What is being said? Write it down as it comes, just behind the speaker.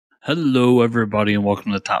Hello, everybody, and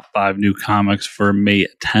welcome to the top 5 new comics for May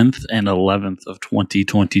 10th and 11th of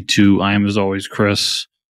 2022. I am, as always, Chris.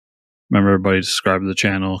 Remember, everybody, to subscribe to the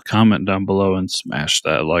channel, comment down below, and smash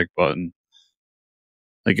that like button.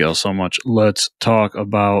 Thank you all so much. Let's talk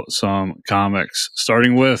about some comics,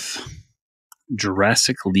 starting with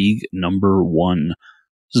Jurassic League #1.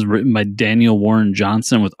 This is written by Daniel Warren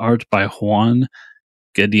Johnson with art by Art-Juan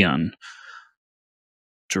Gedeon.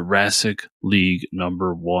 Jurassic League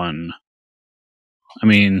 #1. I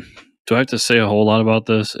mean, do I have to say a whole lot about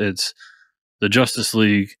this? It's the Justice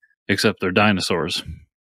League, except they're dinosaurs.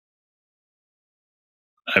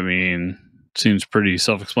 I mean, seems pretty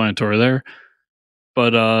self-explanatory there.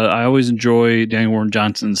 But I always enjoy Daniel Warren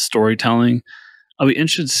Johnson's storytelling. I'll be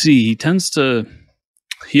interested to see.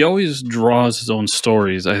 He always draws his own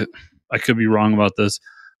stories. I could be wrong about this,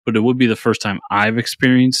 but it would be the first time I've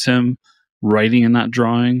experienced him writing and not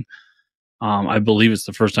drawing. I believe it's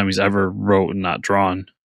the first time he's ever wrote and not drawn.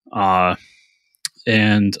 And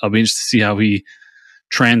I'll be interested to see how he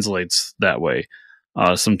translates that way.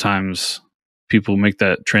 Sometimes people make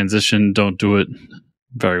that transition, don't do it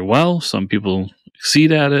very well. Some people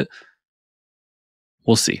exceed at it.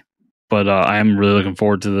 We'll see. But I am really looking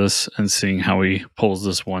forward to this and seeing how he pulls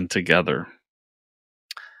this one together.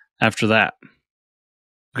 After that,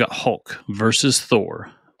 we got Hulk versus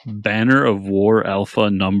Thor. Banner of War Alpha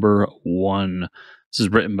 #1. This is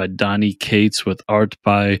written by Art-Donny Cates with art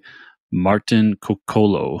by Martin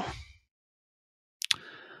Coccolo.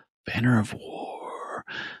 Banner of War.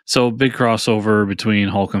 So big crossover between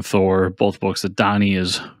Hulk and Thor. Both books that Donnie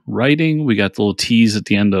is writing. We got the little tease at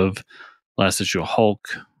the end of last issue of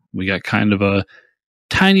Hulk. We got kind of a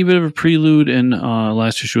tiny bit of a prelude in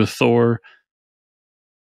last issue of Thor.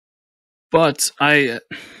 But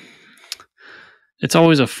it's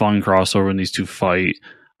always a fun crossover when these two fight.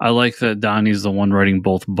 I like that Donnie's the one writing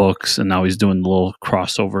both books, and now he's doing the little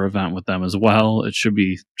crossover event with them as well. It should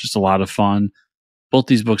be just a lot of fun. Both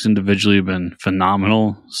these books individually have been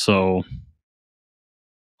phenomenal, so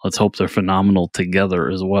let's hope they're phenomenal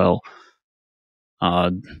together as well.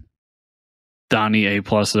 Donnie A+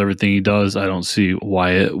 at everything he does. I don't see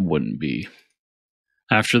why it wouldn't be.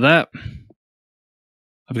 After that,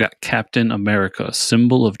 I've got Captain America,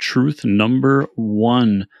 Symbol of Truth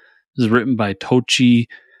 #1. This is written by Art-Tochi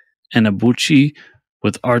Onyebuchi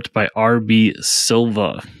with art by Art-R.B.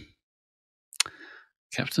 Silva.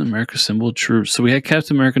 Captain America, Symbol of Truth. So we had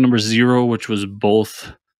Captain America #0, which was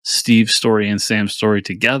both Steve's story and Sam's story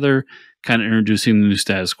together, kind of introducing the new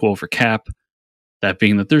status quo for Cap. That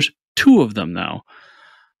being that there's 2 of them now.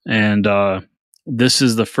 And this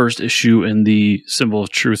is the first issue in the Symbol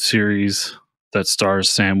of Truth series that stars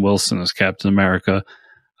Sam Wilson as Captain America.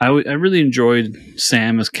 I really enjoyed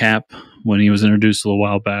Sam as Cap when he was introduced a little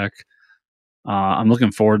while back. I'm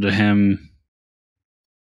looking forward to him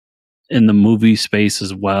in the movie space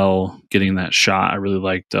as well, getting that shot. I really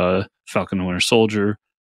liked Falcon and Winter Soldier.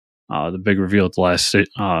 The big reveal at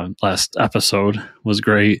the last episode was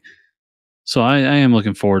great. So I am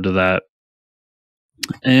looking forward to that.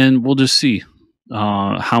 And we'll just see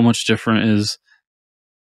how much different is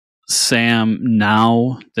Sam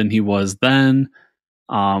now than he was then.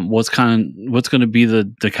 What's going to be the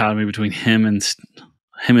dichotomy between him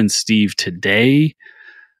and Steve today?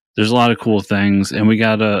 There's a lot of cool things, and we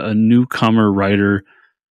got a newcomer writer.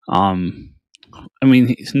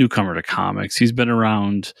 He's newcomer to comics. He's been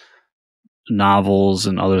around novels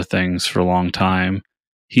and other things for a long time.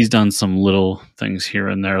 He's done some little things here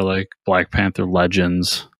and there, like Black Panther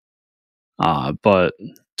Legends. But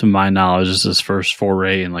to my knowledge, this is his first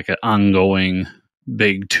foray in like an ongoing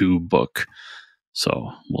big 2 book.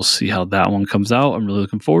 So we'll see how that one comes out. I'm really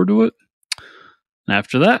looking forward to it. And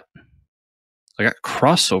after that, I got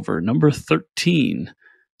Crossover #13.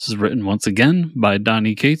 This is written once again by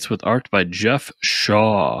Art-Donny Cates with art by Art-Geoff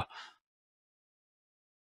Shaw.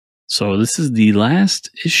 So this is the last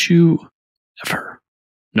issue ever.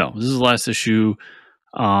 No, this is the last issue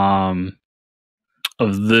of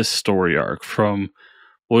this story arc. From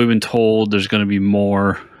what we've been told, there's going to be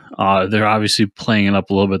more. They're obviously playing it up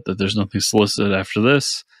a little bit that there's nothing solicited after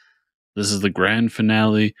this. This is the grand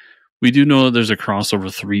finale. We do know that there's a crossover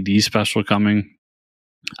 3D special coming.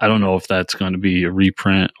 I don't know if that's going to be a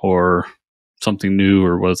reprint or something new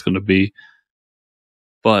or what it's going to be.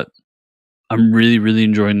 But I'm really, really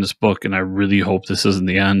enjoying this book, and I really hope this isn't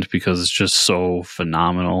the end because it's just so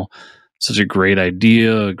phenomenal. Such a great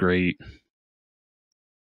idea, great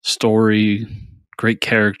story, great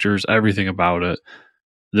characters, everything about it.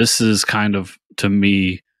 This is kind of, to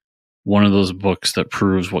me, one of those books that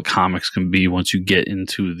proves what comics can be once you get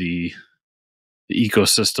into the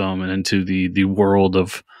ecosystem and into the world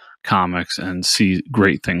of comics and see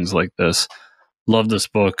great things like this. Love this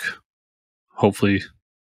book. Hopefully,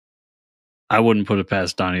 I wouldn't put it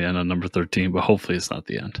past Donnie to end on number 13, but hopefully it's not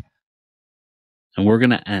the end. And we're going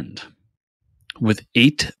to end with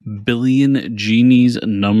 8 Billion Genies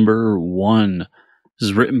number 1. This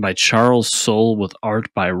is written by Charles Soule with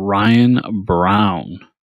art by Ryan Browne.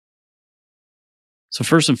 So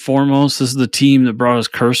first and foremost, this is the team that brought us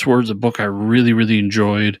Curse Words, a book I really, really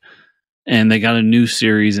enjoyed. And they got a new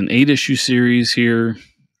series, an 8-issue series here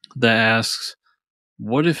that asks,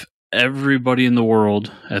 what if everybody in the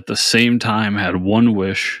world at the same time had one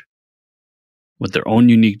wish with their own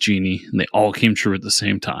unique genie and they all came true at the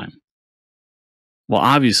same time? Well,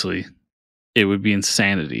 obviously, it would be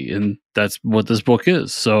insanity. And that's what this book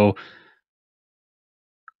is. So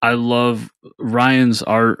I love Ryan's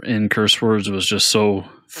art in Curse Words was just so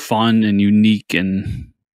fun and unique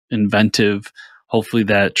and inventive. Hopefully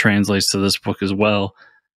that translates to this book as well.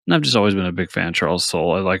 And I've just always been a big fan of Charles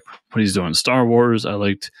Soule. I like what he's doing in Star Wars. I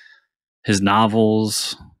liked his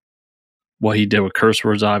novels, what he did with Curse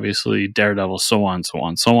Words, obviously, Daredevil, so on, so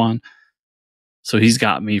on, so on. So he's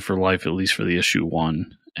got me for life, at least for the issue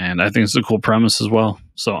 1. And I think it's a cool premise as well.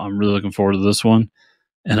 So I'm really looking forward to this one.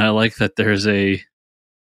 And I like that there's a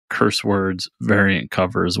Curse Words variant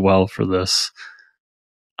cover as well for this.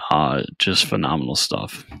 Just phenomenal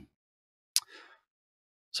stuff.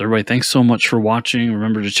 So everybody, thanks so much for watching.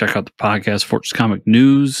 Remember to check out the podcast, Fortress Comic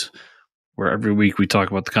News, where every week we talk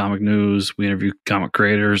about the comic news, we interview comic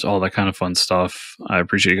creators, all that kind of fun stuff. I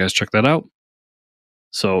appreciate you guys check that out.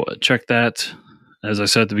 So check that. As I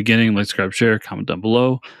said at the beginning, like, subscribe, share, comment down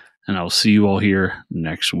below, and I'll see you all here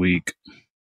next week.